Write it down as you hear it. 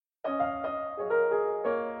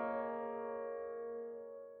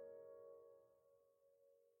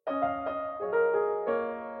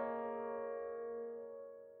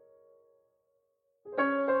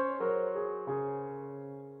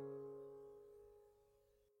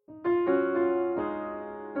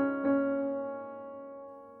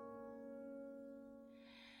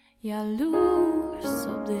Jaloers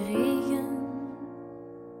op de regen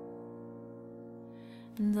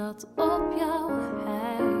dat op jouw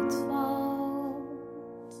huid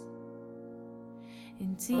valt,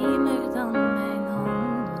 intiemer dan mijn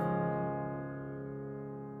handen.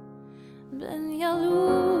 Ben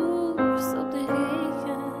jaloers op de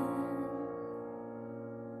regen,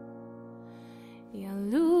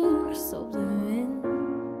 jaloers op de wind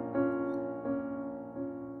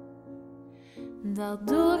dat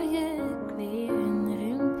door je kleren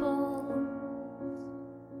rimpelt,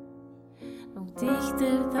 nog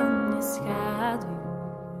dichter dan je schaduw.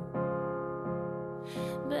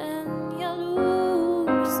 Ben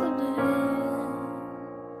jaloers op de wind,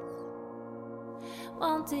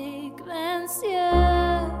 want ik wens je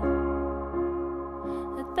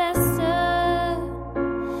het beste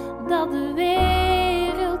dat de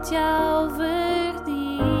wereld jou verdient.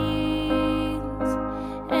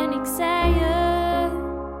 En ik zei je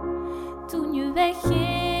toen je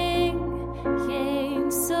wegging,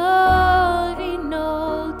 geen sorry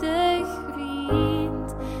nodig,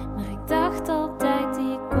 vriend. Maar ik dacht altijd,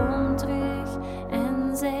 ik kom terug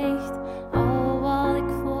en zegt al wat ik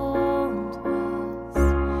vond was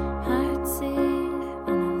hartzeer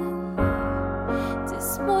en ellende. Het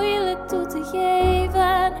is moeilijk toe te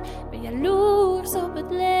geven, ben jaloers op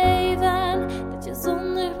het leven dat je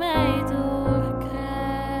zonder mij doorkrijgt.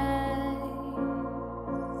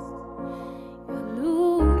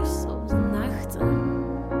 Jaloers op de nachten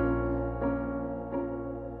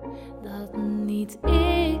dat niet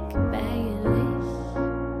ik bij je lig,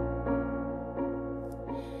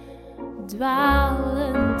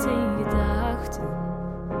 dwalend in gedachten.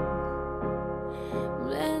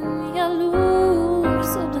 Ben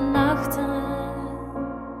jaloers op de nachten,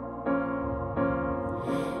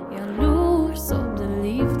 jaloers op de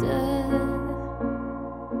liefde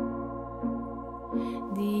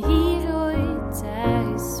die hier ooit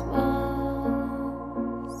thuis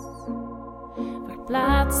was,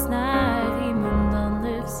 verplaatst naar iemand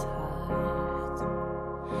anders hart.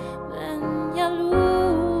 Ben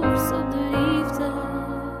jaloers op de liefde,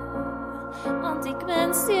 want ik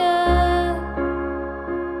wens je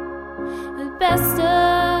het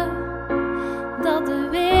beste dat de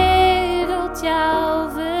wereld jou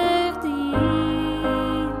verdient.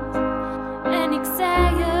 En ik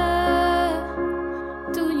zei je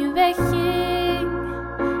toen je wegging,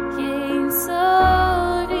 geen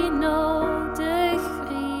sorry nodig,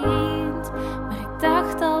 vriend. Maar ik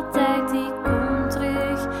dacht altijd, ik kom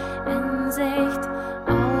terug en zegt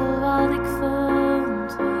al wat ik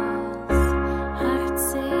vond was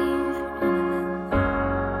hartzeer en ellende.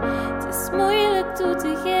 Het is moeilijk toe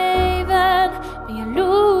te geven, ben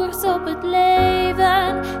jaloers op het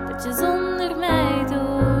leven dat je zonder mij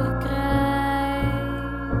doorkrijgt.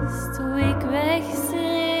 Hoe ik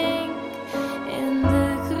wegzink in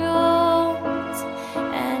de grond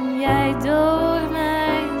en jij door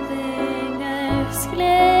mijn vingers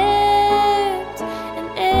gleed.